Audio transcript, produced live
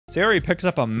Sayori picks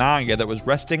up a manga that was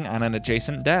resting on an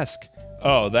adjacent desk.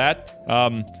 Oh, that?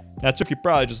 Natsuki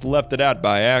probably just left it out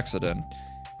by accident.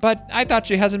 But I thought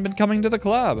she hasn't been coming to the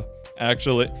club.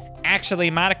 Actually,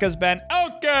 Monika's been...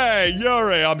 Okay,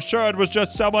 Yuri, I'm sure it was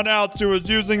just someone else who was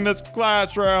using this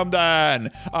classroom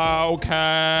then.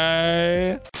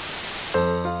 Okay.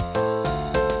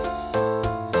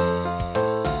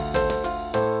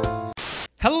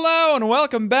 Hello and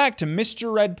welcome back to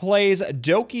MisterRed Plays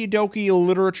Doki Doki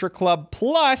Literature Club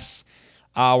Plus.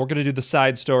 We're going to do the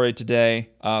side story today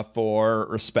for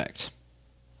Respect,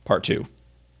 Part 2.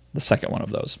 The second one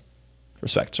of those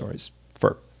Respect stories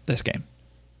for this game.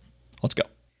 Let's go.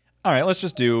 All right, let's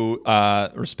just do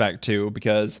Respect 2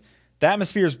 because the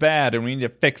atmosphere is bad and we need to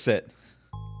fix it.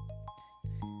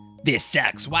 This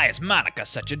sucks. Why is Monika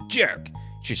such a jerk?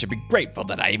 She should be grateful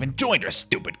that I even joined her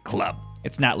stupid club.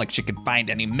 It's not like she could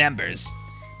find any members.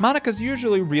 Monika's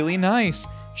usually really nice.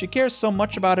 She cares so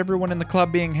much about everyone in the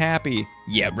club being happy.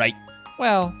 Yeah, right.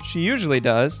 Well, she usually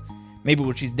does. Maybe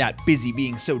when she's not busy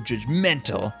being so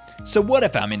judgmental. So what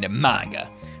if I'm into manga?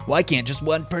 Why can't just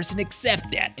one person accept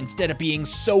that instead of being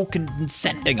so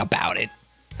condescending about it?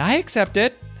 I accept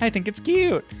it. I think it's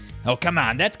cute. Oh, come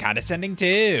on, that's condescending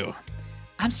too.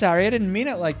 I'm sorry, I didn't mean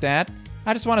it like that.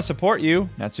 I just want to support you,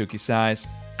 Natsuki sighs.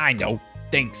 I know,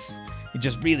 thanks. It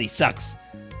just really sucks.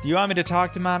 Do you want me to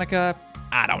talk to Monika?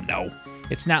 I don't know.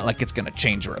 It's not like it's gonna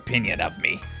change her opinion of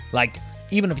me. Like,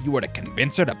 even if you were to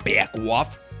convince her to back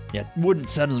off, it wouldn't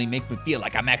suddenly make me feel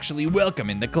like I'm actually welcome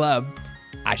in the club.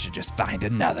 I should just find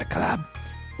another club.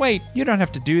 Wait, you don't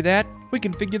have to do that. We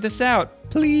can figure this out.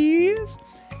 Please?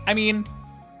 I mean,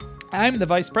 I'm the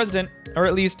vice president, or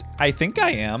at least I think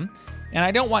I am, and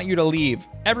I don't want you to leave.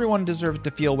 Everyone deserves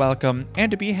to feel welcome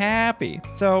and to be happy.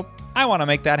 So I want to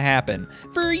make that happen.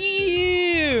 For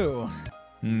you!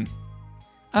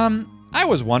 I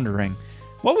was wondering,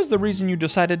 what was the reason you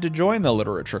decided to join the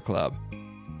literature club?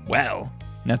 Well,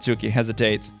 Natsuki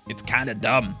hesitates. It's kinda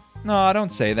dumb. No,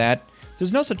 don't say that.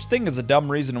 There's no such thing as a dumb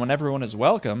reason when everyone is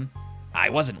welcome. I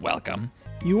wasn't welcome.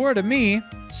 You were to me,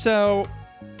 so...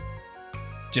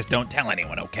 Just don't tell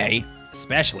anyone, okay?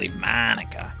 Especially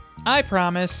Monika. I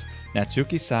promise.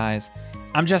 Natsuki sighs.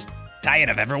 I'm just tired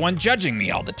of everyone judging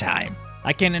me all the time.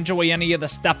 I can't enjoy any of the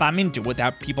stuff I'm into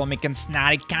without people making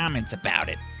snotty comments about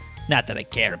it. Not that I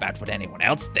care about what anyone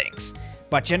else thinks.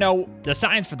 But you know, the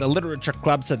signs for the literature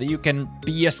club so that you can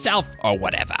be yourself or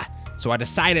whatever. So I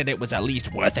decided it was at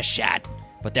least worth a shot.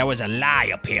 But that was a lie,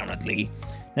 apparently.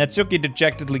 Natsuki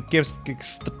dejectedly kicks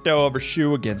the toe of her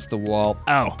shoe against the wall.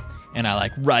 Oh, and I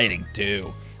like writing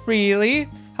too. Really?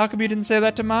 How come you didn't say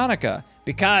that to Monika?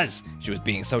 Because she was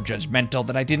being so judgmental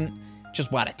that I didn't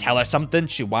just want to tell her something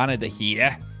she wanted to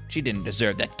hear. She didn't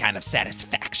deserve that kind of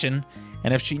satisfaction.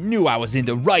 And if she knew I was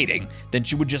into writing, then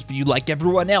she would just be like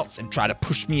everyone else and try to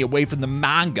push me away from the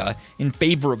manga in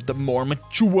favor of the more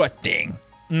mature thing.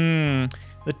 The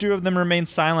two of them remain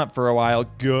silent for a while.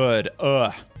 Good.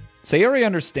 Sayori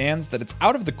understands that it's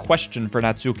out of the question for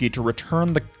Natsuki to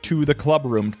return to the club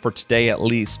room for today at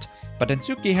least. But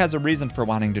Natsuki has a reason for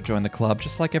wanting to join the club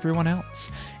just like everyone else.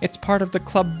 It's part of the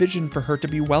club vision for her to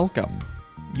be welcome.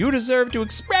 You deserve to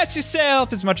express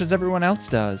yourself as much as everyone else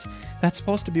does. That's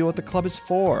supposed to be what the club is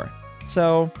for.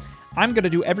 So, I'm gonna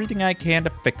do everything I can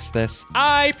to fix this.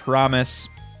 I promise.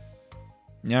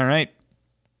 All right.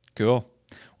 Cool.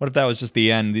 What if that was just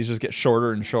the end? These just get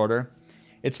shorter and shorter.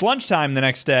 It's lunchtime the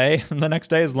next day. The next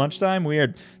day is lunchtime?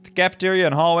 Weird. The cafeteria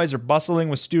and hallways are bustling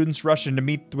with students rushing to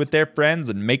meet with their friends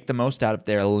and make the most out of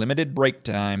their limited break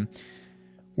time.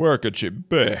 Where could she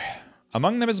be?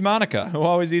 Among them is Monika, who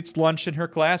always eats lunch in her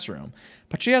classroom.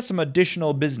 But she has some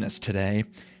additional business today.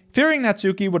 Fearing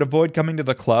Natsuki would avoid coming to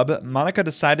the club, Monika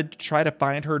decided to try to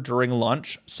find her during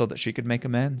lunch so that she could make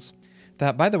amends.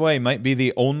 That, by the way, might be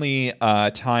the only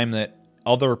time that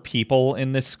other people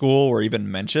in this school were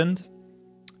even mentioned.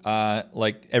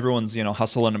 Like everyone's,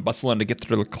 hustling and bustling to get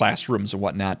through the classrooms and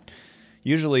whatnot.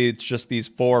 Usually it's just these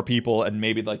four people and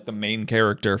maybe like the main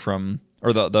character from,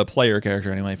 or the player character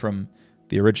anyway, from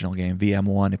the original game,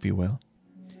 VM1, if you will.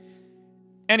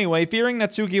 Anyway, fearing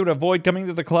Natsuki would avoid coming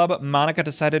to the club, Monika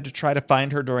decided to try to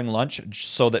find her during lunch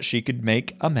so that she could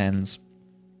make amends.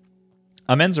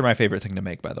 Amends are my favorite thing to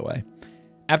make, by the way.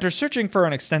 After searching for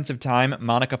an extensive time,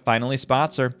 Monika finally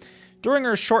spots her. Despite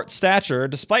her short stature,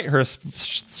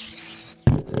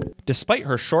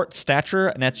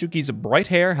 Natsuki's bright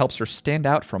hair helps her stand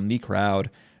out from the crowd.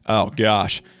 Oh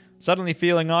gosh. Suddenly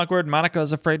feeling awkward, Monika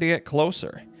is afraid to get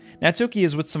closer. Natsuki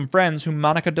is with some friends whom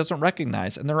Monika doesn't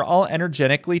recognize, and they're all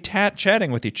energetically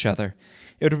chatting with each other.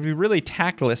 It would be really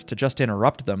tactless to just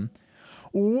interrupt them.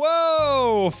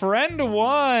 Whoa! Friend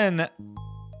one!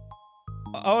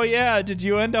 Oh yeah, did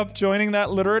you end up joining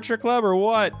that literature club or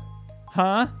what?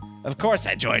 Huh? Of course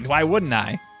I joined. Why wouldn't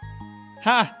I?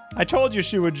 Ha! I told you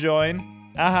she would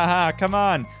join. Ah ha ha, come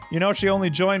on. You know she only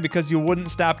joined because you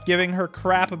wouldn't stop giving her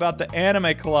crap about the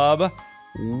anime club.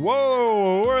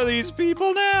 Whoa, who are these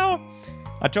people now?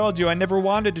 I told you I never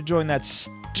wanted to join that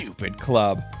stupid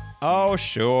club. Oh,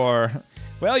 sure.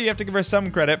 Well, you have to give her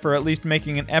some credit for at least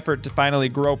making an effort to finally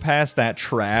grow past that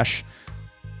trash.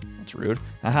 That's rude.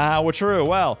 Haha, well, true.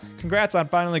 Well, congrats on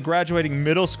finally graduating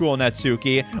middle school,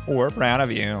 Natsuki. We're proud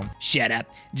of you. Shut up.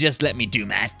 Just let me do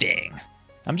my thing.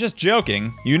 I'm just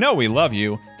joking. You know we love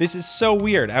you. This is so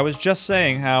weird. I was just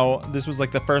saying how this was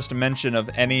like the first mention of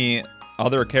any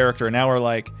other character. Now we're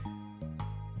like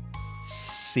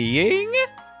seeing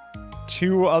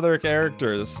 2 other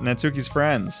characters, Natsuki's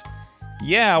friends.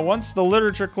 Yeah, once the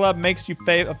literature club makes you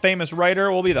a famous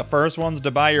writer, we'll be the first ones to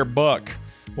buy your book.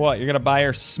 What, you're gonna buy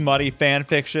her smutty fan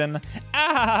fiction?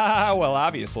 Ah, well,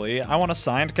 obviously, I want a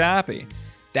signed copy.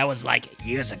 That was like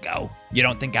years ago. You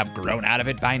don't think I've grown out of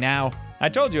it by now? I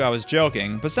told you I was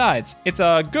joking. Besides, it's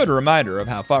a good reminder of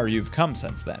how far you've come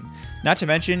since then. Not to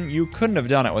mention, you couldn't have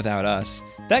done it without us.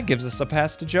 That gives us a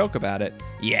pass to joke about it.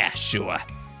 Yeah, sure.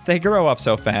 They grow up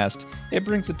so fast, it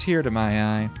brings a tear to my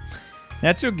eye.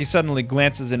 Natsuki suddenly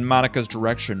glances in Monika's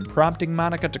direction, prompting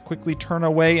Monika to quickly turn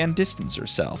away and distance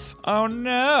herself. Oh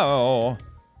no!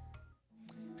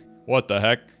 What the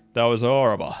heck? That was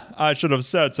horrible. I should have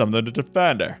said something to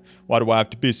defend her. Why do I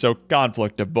have to be so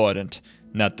conflict avoidant?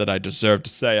 Not that I deserve to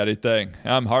say anything.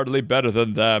 I'm hardly better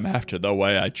than them after the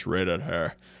way I treated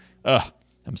her. Ugh,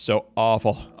 I'm so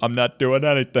awful. I'm not doing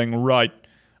anything right.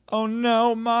 Oh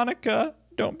no, Monika.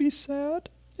 Don't be sad.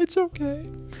 It's okay.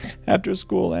 After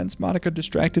school ends, Monika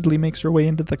distractedly makes her way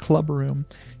into the club room.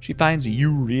 She finds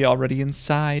Yuri already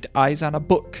inside, eyes on a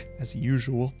book, as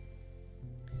usual.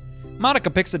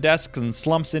 Monika picks a desk and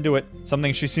slumps into it,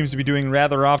 something she seems to be doing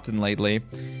rather often lately.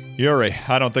 Yuri,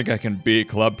 I don't think I can be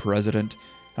club president.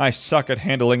 I suck at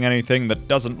handling anything that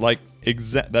doesn't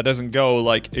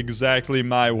go exactly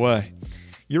my way.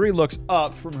 Yuri looks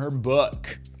up from her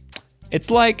book. It's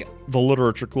like the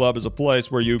literature club is a place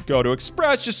where you go to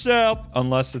express yourself,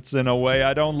 unless it's in a way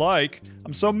I don't like.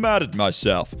 I'm so mad at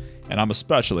myself, and I'm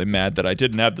especially mad that I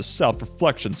didn't have the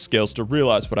self-reflection skills to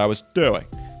realize what I was doing.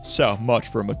 So much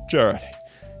for maturity.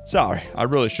 Sorry, I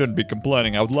really shouldn't be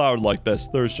complaining out loud like this.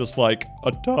 There's just like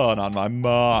a ton on my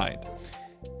mind.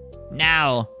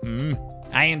 Now,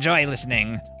 I enjoy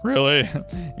listening. Really?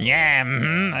 Yeah,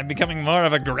 I'm becoming more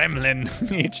of a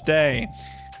gremlin each day.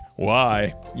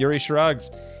 Why? Yuri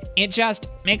shrugs. It just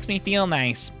makes me feel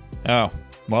nice. Oh,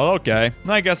 well, okay.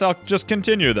 I guess I'll just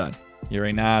continue then.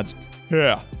 Yuri nods.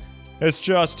 Yeah, it's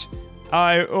just,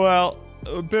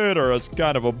 bitter is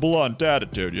kind of a blunt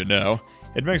attitude, you know.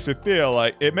 It made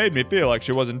me feel like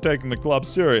she wasn't taking the club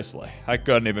seriously. I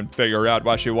couldn't even figure out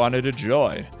why she wanted to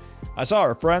join. I saw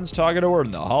her friends talking to her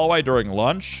in the hallway during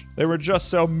lunch. They were just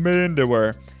so mean to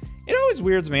her. It always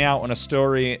weirds me out when a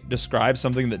story describes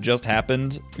something that just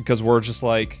happened because we're just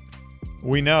like,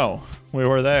 we know, we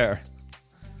were there.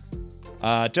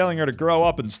 Telling her to grow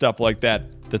up and stuff like that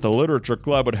the literature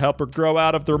club would help her grow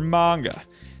out of their manga.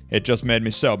 It just made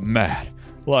me so mad.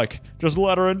 Like, just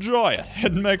let her enjoy it.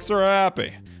 It makes her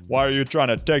happy. Why are you trying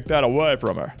to take that away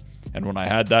from her? And when I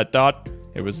had that thought,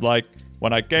 it was like,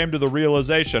 when I came to the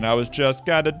realization I was just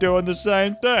kind of doing the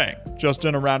same thing, just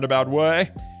in a roundabout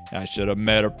way. I should have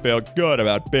made her feel good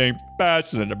about being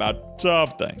passionate about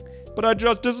something, but I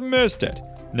just dismissed it.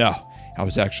 No, I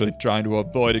was actually trying to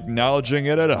avoid acknowledging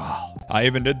it at all. I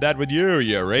even did that with you,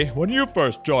 Yuri, when you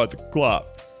first joined the club.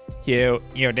 You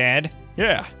did?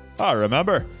 Yeah, I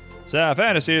remember.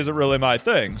 Fantasy isn't really my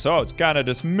thing, so I was kind of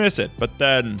dismiss it, but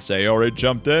then Sayori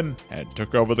jumped in and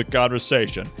took over the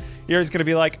conversation. Yuri's gonna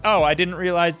be like, oh, I didn't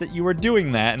realize that you were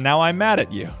doing that, and now I'm mad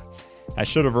at you. I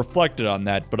should have reflected on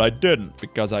that, but I didn't,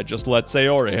 because I just let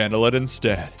Sayori handle it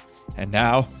instead. And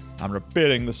now, I'm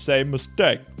repeating the same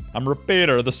mistake. I'm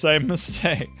repeating the same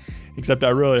mistake. Except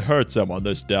I really hurt someone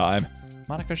this time.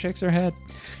 Monika shakes her head.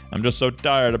 I'm just so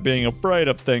tired of being afraid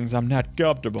of things I'm not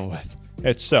comfortable with.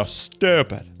 It's so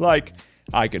stupid. Like,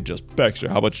 I could just picture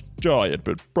how much joy it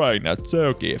would bring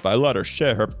Natsuki if I let her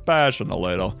share her passion a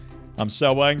little. I'm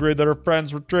so angry that her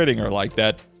friends were treating her like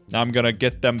that. I'm gonna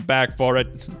get them back for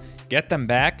it. Get them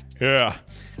back? Yeah,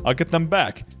 I'll get them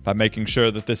back by making sure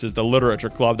that this is the literature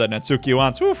club that Natsuki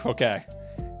wants. Whew, okay.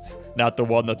 Not the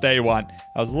one that they want.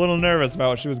 I was a little nervous about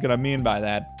what she was gonna mean by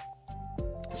that.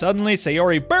 Suddenly,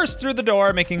 Sayori bursts through the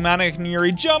door, making Monika and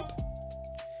Yuri jump.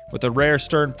 With a rare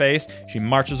stern face, she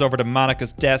marches over to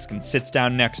Monika's desk and sits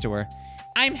down next to her.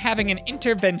 I'm having an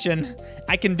intervention.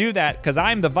 I can do that because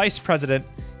I'm the vice president.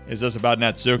 Is this about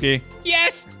Natsuki?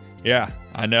 Yes. Yeah,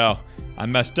 I know. I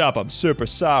messed up. I'm super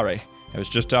sorry. I was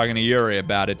just talking to Yuri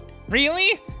about it.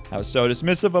 Really? I was so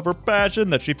dismissive of her passion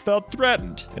that she felt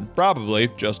threatened and probably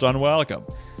just unwelcome.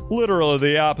 Literally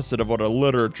the opposite of what a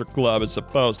literature club is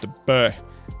supposed to be. I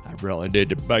really need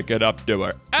to make it up to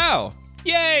her. Oh,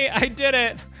 yay, I did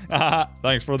it.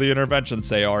 Thanks for the intervention,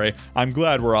 Sayori. I'm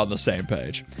glad we're on the same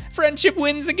page. Friendship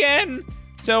wins again.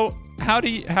 So how do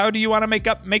you want to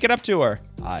make it up to her?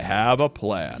 I have a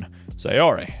plan.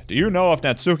 Sayori, do you know if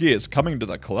Natsuki is coming to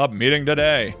the club meeting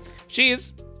today?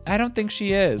 I don't think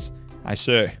she is. I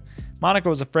see. Monika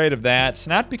was afraid of that,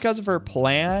 not because of her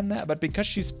plan, but because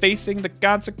she's facing the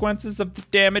consequences of the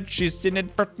damage she's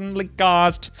inadvertently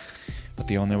caused. But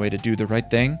the only way to do the right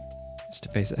thing is to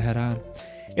face it head on.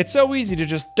 It's so easy to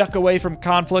just duck away from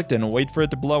conflict and wait for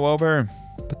it to blow over,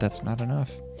 but that's not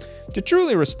enough. To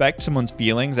truly respect someone's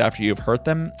feelings after you've hurt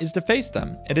them is to face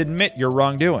them and admit your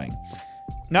wrongdoing.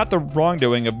 Not the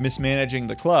wrongdoing of mismanaging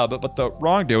the club, but the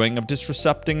wrongdoing of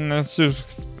disrespecting the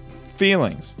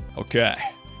feelings. Okay.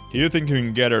 Do you think you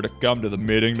can get her to come to the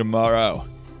meeting tomorrow?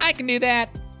 I can do that.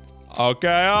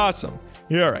 Okay, awesome.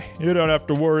 Yuri, you don't have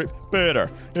to worry.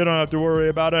 Peter, you don't have to worry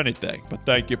about anything, but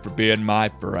thank you for being my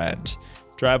friend.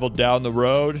 Traveled down the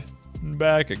road and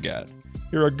back again.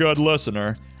 You're a good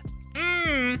listener.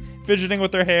 Fidgeting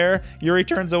with her hair, Yuri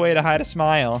turns away to hide a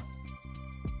smile.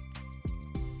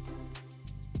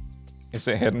 Is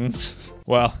it hidden?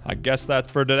 Well, I guess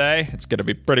that's for today. It's gonna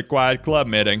be pretty quiet club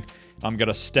meeting. I'm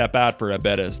gonna step out for a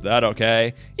bit. Is that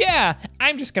okay? Yeah,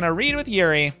 I'm just gonna read with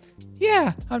Yuri.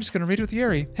 Yeah, I'm just gonna read with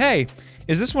Yuri. Hey,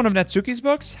 is this one of Natsuki's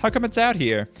books? How come it's out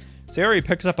here? Sayori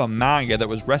picks up a manga that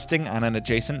was resting on an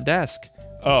adjacent desk.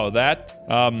 Oh, that?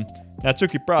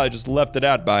 Natsuki probably just left it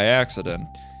out by accident.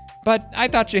 But I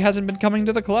thought she hasn't been coming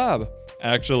to the club.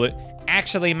 Actually,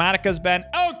 Monika's been...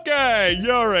 Okay,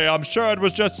 Yuri, I'm sure it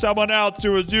was just someone else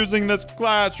who was using this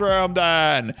classroom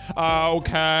then.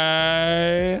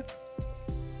 Okay.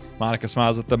 Monika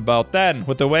smiles at them both. Then,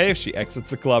 with a wave, she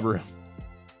exits the club room.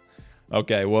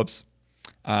 Okay, whoops.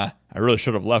 I really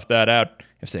should have left that out.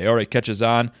 If Sayori catches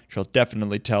on, she'll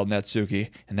definitely tell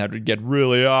Natsuki, and that would get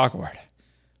really awkward.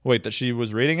 Wait, that she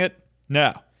was reading it?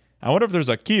 No. I wonder if there's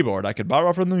a keyboard I could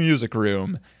borrow from the music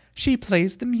room. She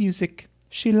plays the music.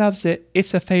 She loves it.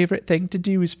 It's her favorite thing to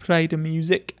do is play the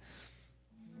music.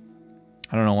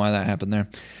 I don't know why that happened there.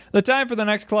 The time for the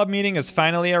next club meeting has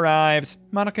finally arrived.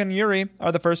 Monika and Yuri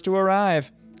are the first to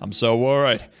arrive. I'm so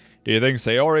worried. Do you think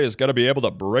Sayori is going to be able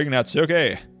to bring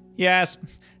Natsuki? Yes.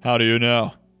 How do you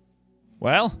know?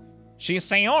 Well, she's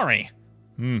Sayori.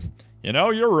 You know,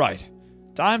 you're right.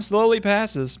 Time slowly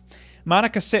passes.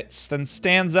 Monika sits, then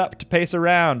stands up to pace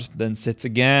around, then sits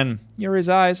again. Yuri's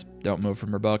eyes don't move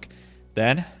from her book.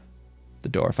 Then, the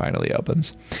door finally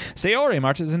opens. Sayori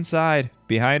marches inside.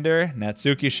 Behind her,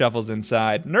 Natsuki shuffles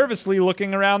inside, nervously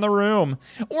looking around the room.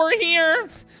 We're here!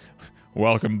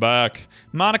 Welcome back.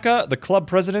 Monika, the club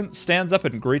president, stands up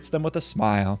and greets them with a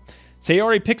smile.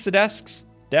 Sayori picks a desk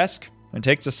and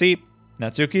takes a seat.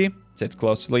 Natsuki sits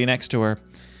closely next to her.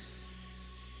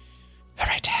 All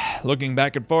right. Looking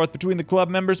back and forth between the club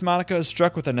members, Monika is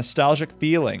struck with a nostalgic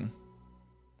feeling.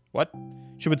 What?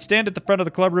 She would stand at the front of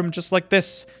the club room just like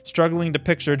this, struggling to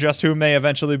picture just who may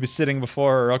eventually be sitting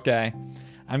before her. Okay.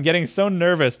 I'm getting so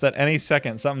nervous that any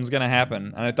second something's going to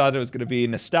happen. And I thought it was going to be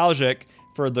nostalgic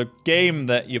for the game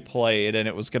that you played. And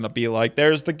it was going to be like,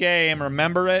 there's the game.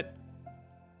 Remember it?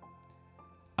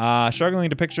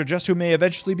 Struggling to picture just who may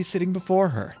eventually be sitting before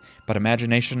her. But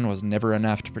imagination was never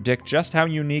enough to predict just how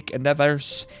unique and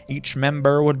diverse each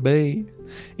member would be.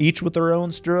 Each with their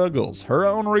own struggles, her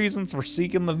own reasons for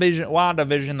seeking the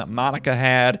WandaVision that Monika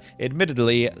had,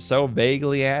 admittedly, so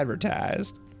vaguely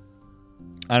advertised.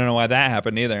 I don't know why that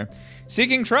happened either.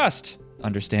 Seeking trust,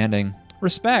 understanding,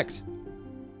 respect.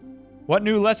 What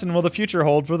new lesson will the future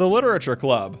hold for the Literature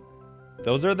Club?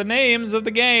 Those are the names of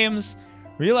the games.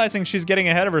 Realizing she's getting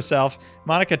ahead of herself,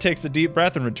 Monika takes a deep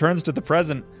breath and returns to the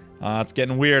present. It's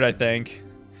getting weird, I think.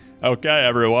 Okay,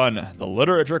 everyone, the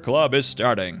Literature Club is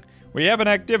starting. We have an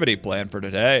activity planned for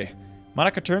today.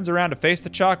 Monika turns around to face the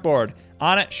chalkboard.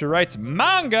 On it, she writes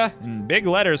manga in big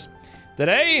letters.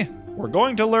 Today, we're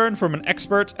going to learn from an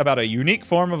expert about a unique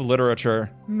form of literature,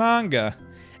 manga.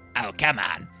 Oh, come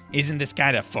on. Isn't this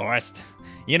kind of forced?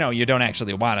 You know you don't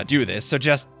actually want to do this, so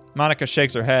just... Monika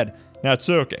shakes her head.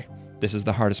 Natsuki, this is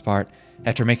the hardest part.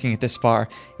 After making it this far,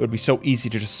 it would be so easy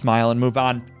to just smile and move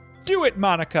on. Do it,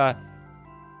 Monika!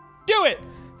 Do it!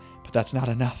 But that's not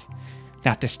enough.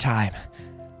 Not this time.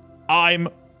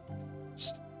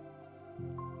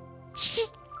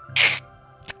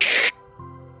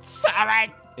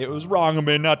 sorry. It was wrong of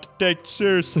me not to take you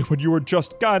seriously when you were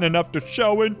just kind enough to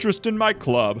show interest in my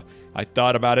club. I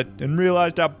thought about it and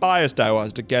realized how biased I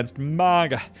was against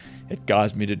manga. It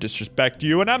caused me to disrespect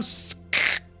you, and I'm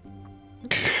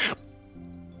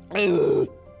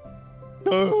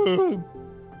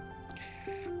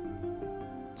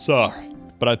sorry,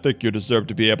 but I think you deserve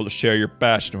to be able to share your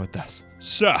passion with us.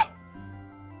 So,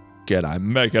 can I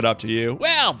make it up to you?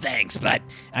 Well, thanks, but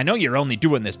I know you're only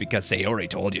doing this because Sayori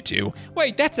told you to.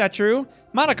 Wait, that's not true.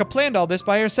 Monika planned all this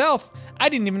by herself. I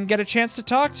didn't even get a chance to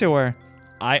talk to her.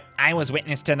 I was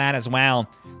witness to that as well.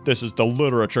 This is the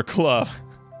literature club.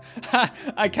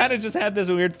 I kind of just had this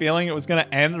weird feeling it was going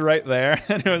to end right there.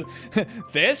 And it was,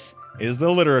 this is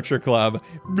the literature club.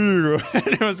 And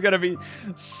it was going to be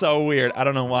so weird. I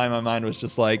don't know why my mind was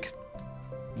just like,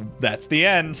 that's the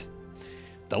end.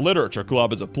 The literature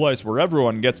club is a place where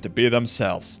everyone gets to be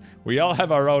themselves. We all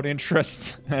have our own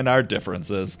interests and our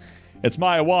differences. It's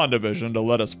my WandaVision to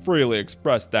let us freely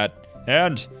express that,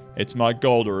 and it's my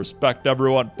goal to respect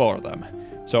everyone for them.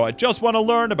 So I just want to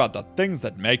learn about the things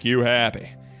that make you happy.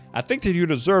 I think that you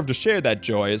deserve to share that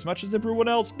joy as much as everyone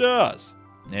else does.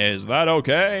 Is that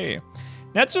okay?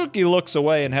 Natsuki looks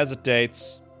away and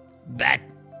hesitates. But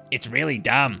it's really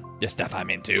dumb, the stuff I'm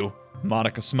into.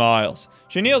 Monika smiles.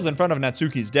 She kneels in front of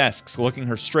Natsuki's desk, looking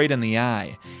her straight in the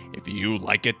eye. If you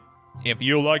like it,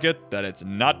 then it's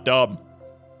not dumb.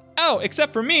 Oh,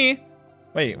 except for me.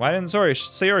 Wait, why didn't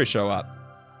Sayori show up?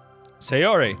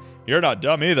 Sayori, you're not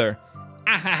dumb either.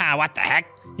 What the heck?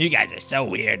 You guys are so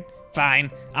weird.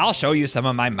 Fine, I'll show you some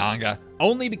of my manga,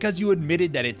 only because you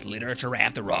admitted that it's literature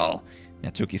after all.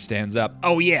 Natsuki stands up.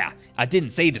 Oh yeah, I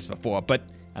didn't say this before, but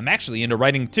I'm actually into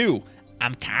writing too.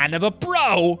 I'm kind of a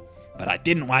pro, but I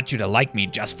didn't want you to like me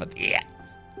just for that.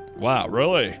 Wow,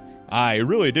 really? I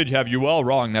really did have you all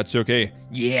wrong, Natsuki.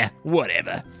 Yeah,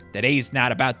 whatever. Today's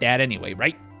not about that anyway,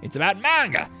 right? It's about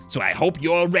manga, so I hope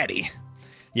you're ready.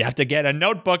 You have to get a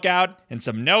notebook out and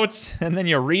some notes, and then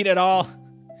you read it all.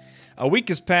 A week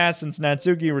has passed since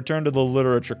Natsuki returned to the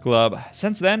literature club.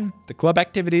 Since then, the club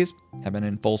activities have been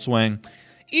in full swing.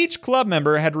 Each club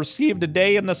member had received a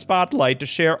day in the spotlight to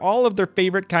share all of their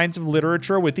favorite kinds of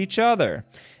literature with each other.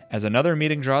 As another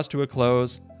meeting draws to a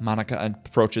close, Monika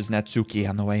approaches Natsuki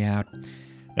on the way out.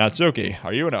 Natsuki,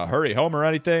 are you in a hurry home or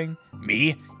anything?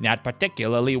 Me? Not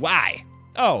particularly. Why?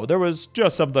 Oh, there was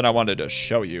just something I wanted to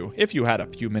show you, if you had a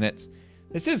few minutes.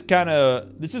 This is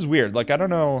weird. Like, I don't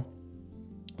know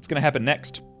what's going to happen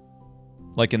next.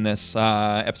 Like in this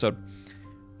episode.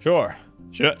 Sure.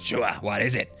 What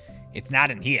is it? It's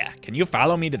not in here. Can you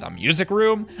follow me to the music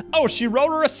room? Oh, she wrote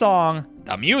her a song.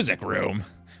 The music room?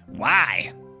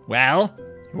 Why? Well,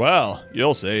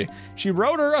 you'll see. She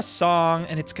wrote her a song,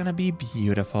 and it's gonna be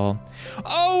beautiful.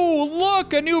 Oh,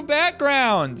 look, a new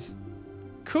background.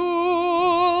 Cool.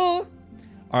 All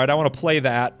right, I want to play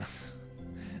that.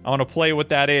 I want to play what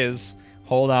that is.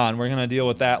 Hold on, we're gonna deal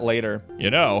with that later.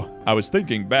 You know, I was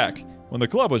thinking back. When the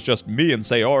club was just me and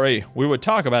Sayori, we would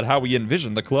talk about how we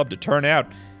envisioned the club to turn out.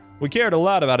 We cared a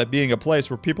lot about it being a place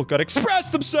where people could express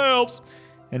themselves.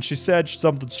 And she said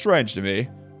something strange to me.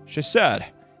 She said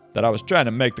that I was trying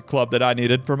to make the club that I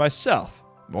needed for myself,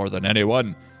 more than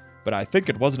anyone. But I think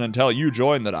it wasn't until you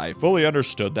joined that I fully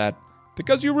understood that,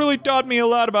 because you really taught me a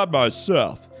lot about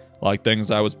myself. Like things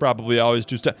I was probably always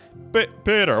just...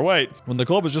 Peter, wait. When the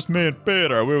club was just me and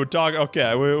Peter, we would talk...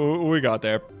 Okay, we got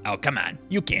there. Oh, come on.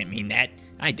 You can't mean that.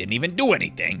 I didn't even do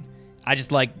anything. I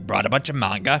just, brought a bunch of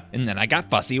manga, and then I got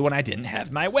fussy when I didn't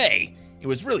have my way. It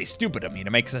was really stupid of me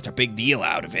to make such a big deal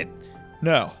out of it.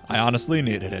 No, I honestly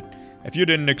needed it. If you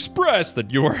didn't express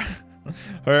that you were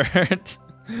hurt,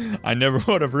 I never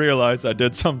would have realized I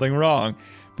did something wrong.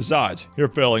 Besides, your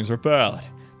feelings are valid.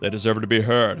 They deserve to be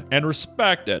heard and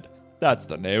respected. That's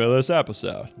the name of this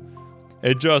episode.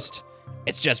 It's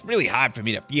just really hard for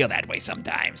me to feel that way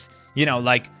sometimes. You know,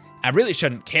 I really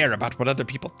shouldn't care about what other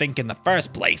people think in the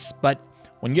first place, but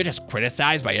when you're just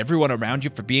criticized by everyone around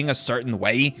you for being a certain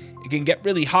way, it can get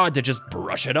really hard to just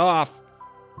brush it off.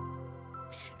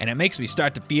 And it makes me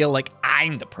start to feel like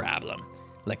I'm the problem.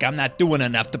 Like I'm not doing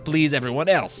enough to please everyone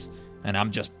else. And I'm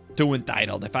just too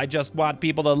entitled. If I just want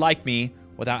people to like me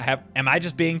am I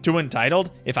just being too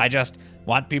entitled? If I just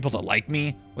want people to like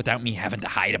me without me having to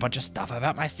hide a bunch of stuff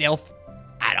about myself?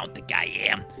 I don't think I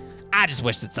am. I just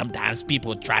wish that sometimes people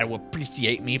would try to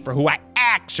appreciate me for who I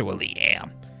actually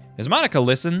am. As Monika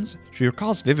listens, she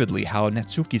recalls vividly how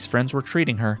Natsuki's friends were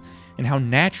treating her, and how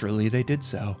naturally they did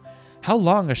so. How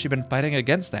long has she been fighting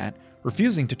against that,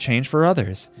 refusing to change for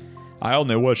others? I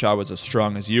only wish I was as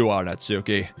strong as you are,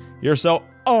 Natsuki. You're so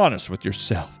honest with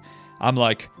yourself. I'm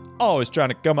always trying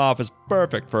to come off as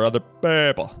perfect for other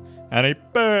people. any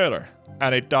better.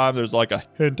 Anytime there's like a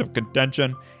hint of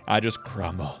contention, I just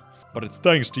crumble. But it's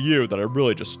thanks to you that I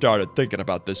really just started thinking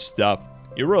about this stuff.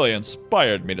 You really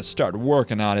inspired me to start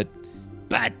working on it.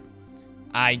 But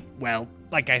well,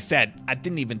 like I said, I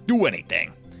didn't even do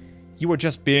anything. You were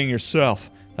just being yourself.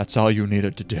 That's all you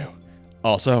needed to do.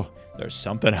 Also, there's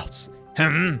something else.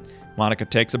 Monika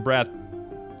takes a breath.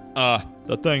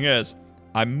 The thing is,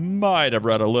 I might have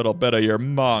read a little bit of your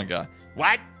manga.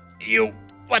 What?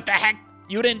 What the heck?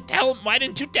 Why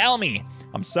didn't you tell me?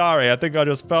 I'm sorry, I think I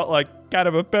just felt like kind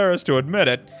of embarrassed to admit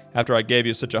it after I gave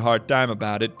you such a hard time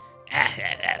about it.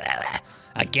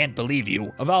 I can't believe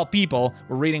you, of all people,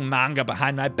 were reading manga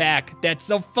behind my back. That's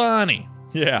so funny.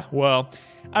 Yeah, well,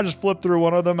 I just flipped through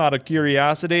one of them out of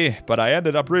curiosity, but I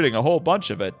ended up reading a whole bunch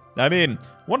of it. I mean,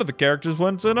 one of the characters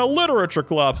went in a literature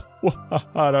club. What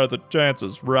are the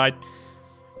chances, right?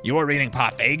 You were reading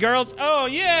Parfait Girls? Oh,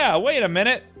 yeah, wait a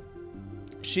minute.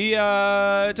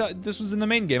 This was in the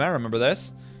main game, I remember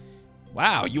this.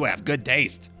 Wow, you have good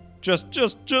taste.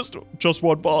 Just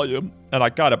one volume, and I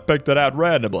kind of picked it out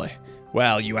randomly.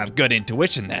 Well, you have good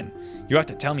intuition then. You have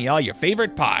to tell me all your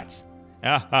favorite parts.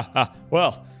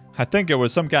 Well, I think it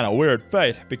was some kind of weird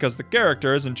fate, because the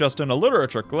character isn't just in a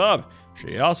literature club,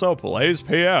 she also plays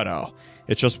piano.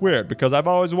 It's just weird, because I've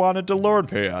always wanted to learn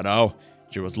piano.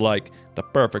 She was like the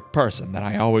perfect person that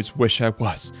I always wish I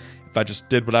was, if I just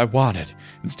did what I wanted,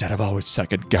 instead of always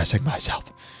second-guessing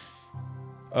myself.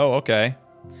 Oh, okay.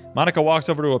 Monika walks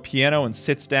over to a piano and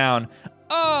sits down.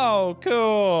 Oh,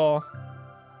 cool.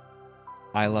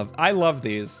 I love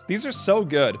these. These are so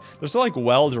good. They're so like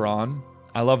well drawn.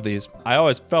 I love these. I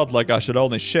always felt like I should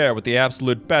only share with the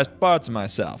absolute best parts of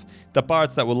myself. The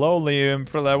parts that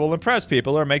will impress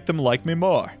people or make them like me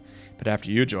more. But after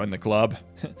you joined the club,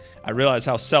 I realized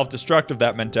how self-destructive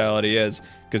that mentality is.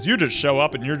 Because you just show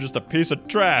up and you're just a piece of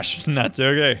trash. That's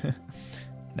okay.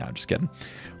 No, I'm just kidding.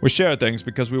 We share things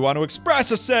because we want to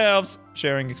express ourselves.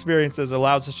 Sharing experiences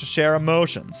allows us to share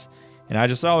emotions. And I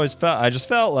just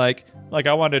felt like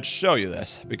I wanted to show you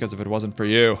this, because if it wasn't for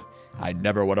you, I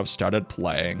never would have started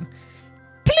playing.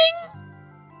 Pling!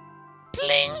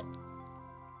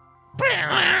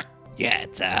 Pling! Yeah,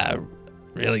 it's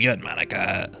really good,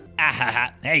 Monika.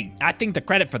 Hey, I think the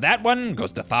credit for that one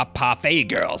goes to the Parfait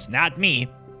Girls, not me.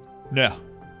 No.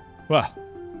 Well,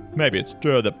 maybe it's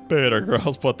true that Peter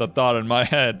Girls put the thought in my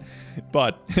head,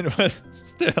 but it was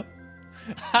still...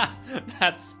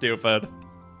 That's stupid.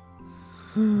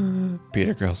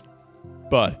 Peter Girls.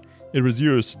 But it was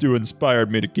you who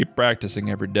inspired me to keep practicing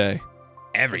every day.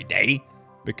 Every day?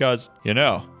 Because, you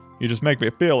just make me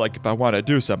feel like if I want to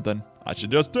do something, I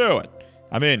should just do it.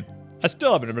 I mean, I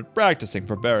still haven't been practicing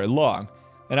for very long,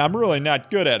 and I'm really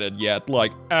not good at it yet,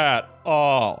 like, at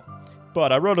all.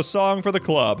 But I wrote a song for the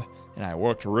club, and I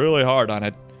worked really hard on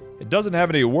it. It doesn't have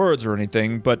any words or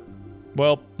anything, but,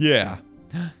 well, yeah.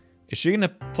 Is she gonna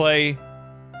play...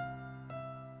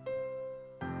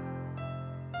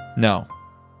 No.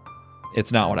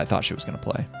 It's not what I thought she was gonna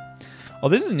play. Oh,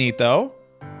 this is neat, though.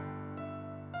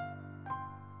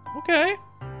 Okay.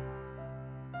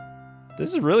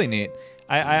 This is really neat.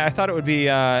 I thought it would be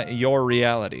Your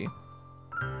Reality.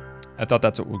 I thought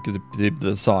that's what would be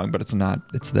the song, but it's not.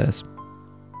 It's this.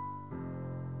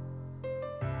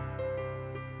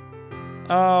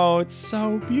 Oh, it's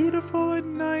so beautiful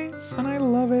and nice, and I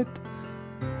love it.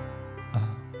 Oh,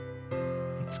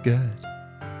 it's good.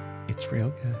 It's real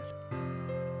good.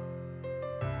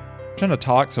 I'm trying to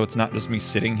talk so it's not just me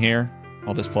sitting here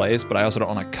while this plays, but I also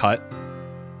don't want to cut.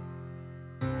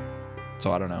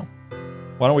 So I don't know.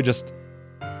 Why don't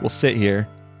we'll sit here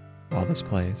while this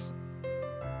plays.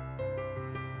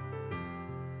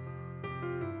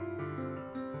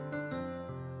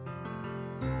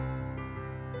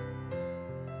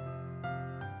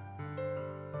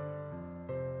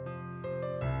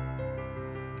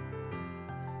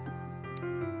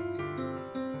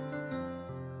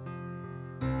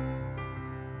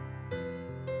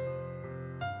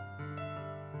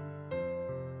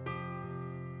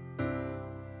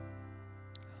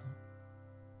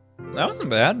 That wasn't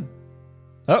bad.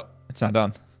 Oh, it's not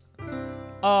done.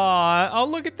 Aw, oh,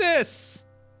 look at this.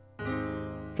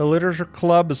 The literature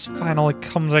club has finally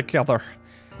come together.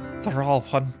 They're all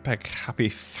one big happy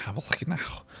family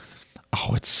now.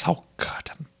 Oh, it's so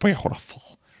good and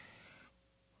beautiful.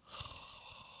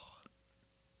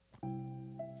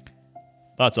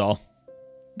 That's all.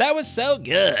 That was so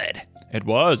good. It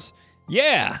was.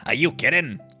 Yeah, are you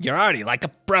kidding? You're already like a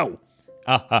pro.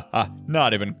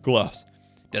 Not even close.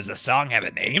 Does the song have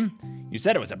a name? You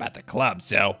said it was about the club,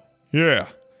 so... Yeah,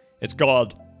 it's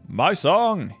called My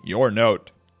Song, Your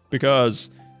Note. Because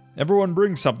Everyone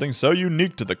brings something so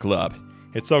unique to the club.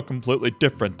 It's so completely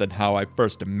different than how I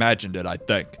first imagined it, I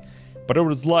think. But it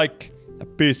was like a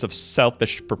piece of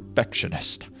selfish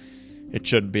perfectionist. It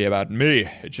shouldn't be about me,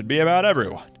 it should be about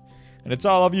everyone. And it's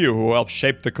all of you who helped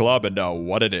shape the club into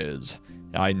what it is.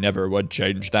 I never would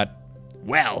change that.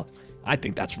 Well, I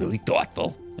think that's really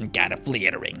thoughtful and kind of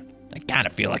flattering. I kind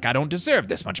of feel like I don't deserve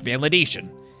this much validation.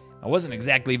 I wasn't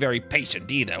exactly very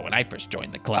patient either when I first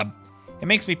joined the club. It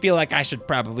makes me feel like I should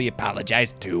probably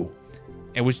apologize too.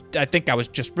 I think I was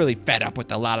just really fed up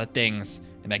with a lot of things,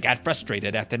 and I got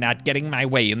frustrated after not getting my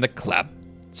way in the club.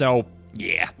 So,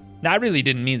 yeah, I really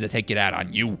didn't mean to take it out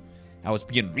on you. I was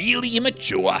being really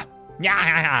immature.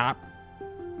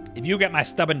 If you get my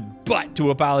stubborn butt to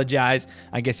apologize,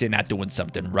 I guess you're not doing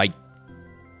something right.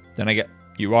 Then I get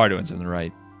you are doing something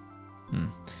right.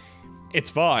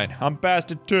 It's fine. I'm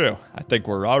past it too. I think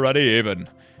we're already even.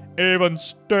 Even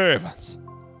Stevens.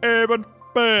 Even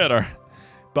better.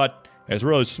 But it's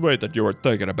really sweet that you were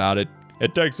thinking about it.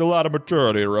 It takes a lot of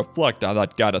maturity to reflect on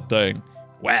that kind of thing.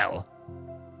 Well,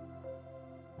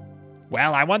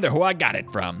 I wonder who I got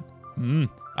it from.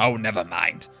 Oh, never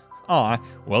mind.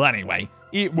 Well, anyway,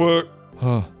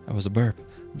 Oh, that was a burp.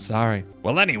 I'm sorry.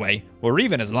 Well, anyway, we're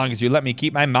even as long as you let me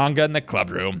keep my manga in the club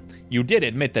room. You did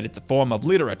admit that it's a form of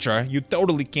literature. You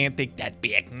totally can't take that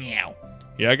back now.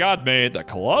 You got me. The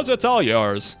closet's all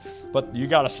yours. But you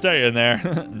gotta stay in there.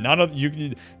 None of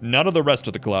the rest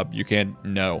of the club. You can't.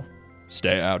 No.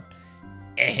 Stay out.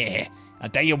 I'll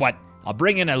tell you what. I'll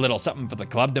bring in a little something for the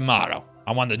club tomorrow.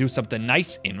 I want to do something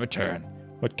nice in return.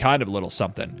 What kind of little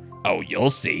something? Oh, you'll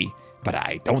see. But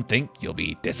I don't think you'll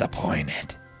be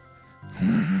disappointed.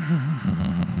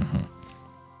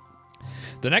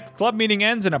 The next club meeting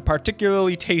ends in a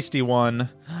particularly tasty one.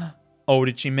 Oh,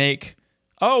 did she make...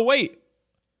 Oh, wait.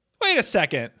 Wait a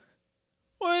second.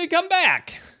 Wait, come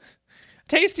back.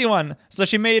 Tasty one. So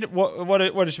she made... What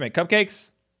did she make? Cupcakes?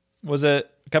 Was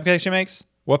it cupcakes she makes?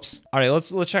 Whoops. All right,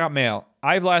 let's check out mail.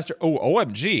 I've last... Oh,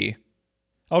 OMG.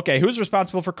 Okay, who's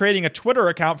responsible for creating a Twitter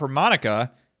account for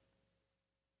Monika?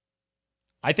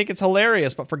 I think it's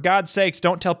hilarious, but for God's sakes,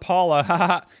 don't tell Paula.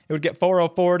 Haha, it would get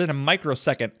 404'd in a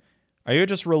microsecond. Are you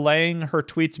just relaying her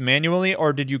tweets manually,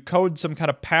 or did you code some kind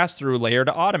of pass-through layer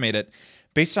to automate it?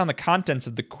 Based on the contents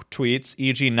of the tweets,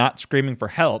 e.g. not screaming for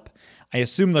help, I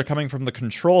assume they're coming from the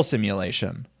control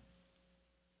simulation.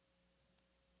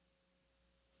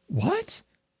 What?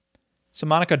 So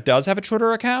Monika does have a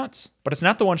Twitter account? But it's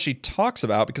not the one she talks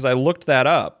about, because I looked that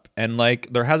up, and,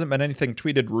 there hasn't been anything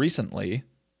tweeted recently.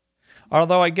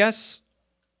 Although I guess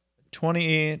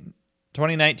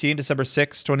 2019, December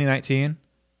 6, 2019.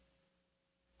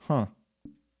 Huh.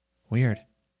 Weird.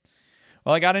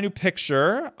 Well, I got a new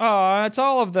picture. Oh, it's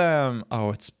all of them.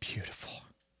 Oh, it's beautiful.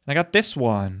 And I got this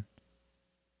one.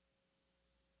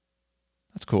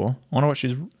 That's cool. I wonder what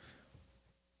she's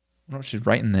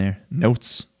writing there.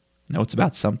 Notes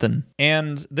about something.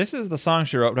 And this is the song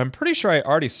she wrote, but I'm pretty sure I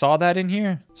already saw that in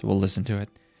here. So we'll listen to it.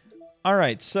 All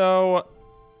right, so...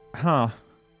 Huh.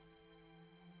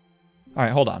 All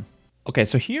right, hold on. Okay,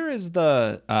 so here is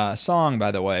the song,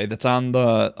 by the way, that's on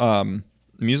the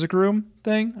music room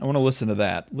thing. I want to listen to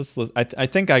that. Let's listen. I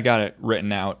think I got it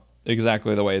written out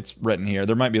exactly the way it's written here.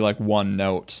 There might be one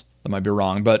note that might be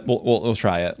wrong, but we'll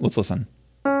try it. Let's listen.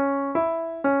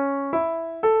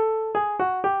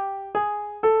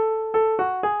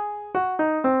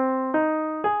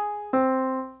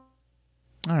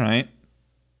 All right.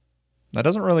 That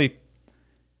doesn't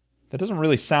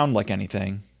really sound like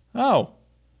anything. Oh,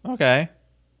 okay.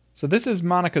 So this is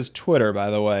Monika's Twitter, by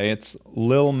the way. It's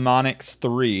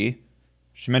LilMonix3.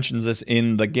 She mentions this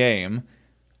in the game.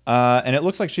 And it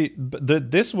looks like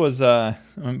this was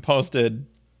posted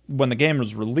when the game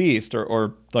was released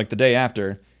or the day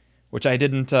after, which I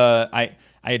didn't, I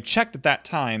had checked at that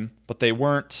time, but they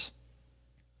weren't,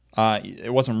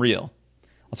 it wasn't real.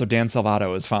 Also, Dan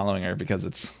Salvato is following her because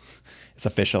it's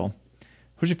official.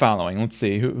 Who's she following? Let's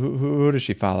see. Who does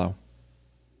she follow?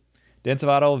 Dan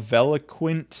Salvato,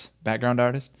 Veloquent, background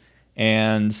artist,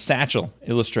 and Satchel,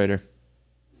 illustrator.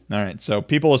 All right, so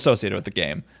people associated with the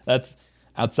game. That's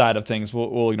outside of things.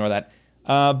 We'll ignore that.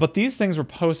 But these things were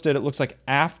posted, it looks like,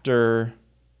 after...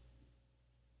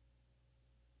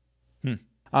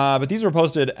 but these were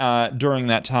posted during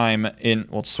that time in...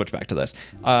 We'll switch back to this.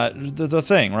 The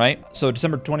thing, right? So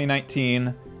December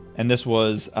 2019, and this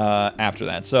was after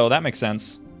that. So that makes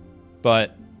sense.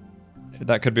 But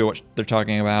that could be what they're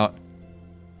talking about.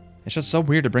 It's just so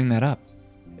weird to bring that up.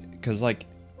 Because, I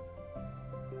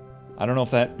don't know if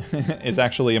that is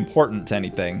actually important to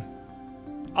anything.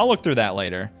 I'll look through that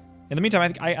later. In the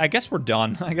meantime, I guess we're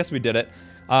done. I guess we did it.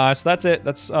 So that's it.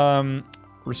 That's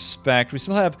respect. We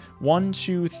still have 1,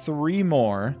 2, 3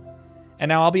 more. And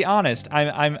now I'll be honest,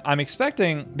 I'm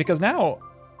expecting, because now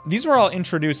these were all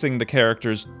introducing the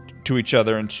characters to each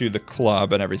other and to the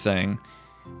club and everything.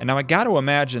 And now I got to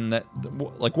imagine that,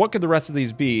 like, what could the rest of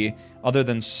these be other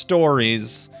than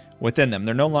stories within them?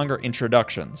 They're no longer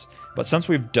introductions. But since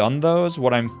we've done those,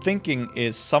 what I'm thinking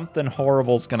is something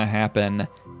horrible's going to happen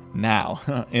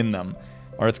now in them.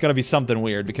 Or it's going to be something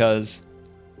weird because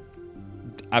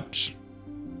it's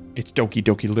Doki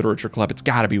Doki Literature Club. It's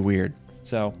got to be weird.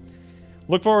 So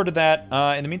look forward to that.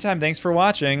 In the meantime, thanks for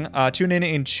watching. Tune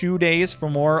in 2 days for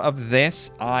more of this.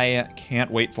 I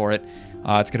can't wait for it.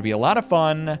 It's going to be a lot of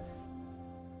fun.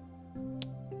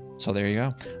 So there you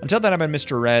go. Until then, I've been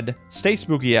MisterRed. Stay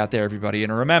spooky out there, everybody.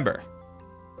 And remember,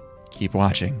 keep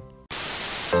watching.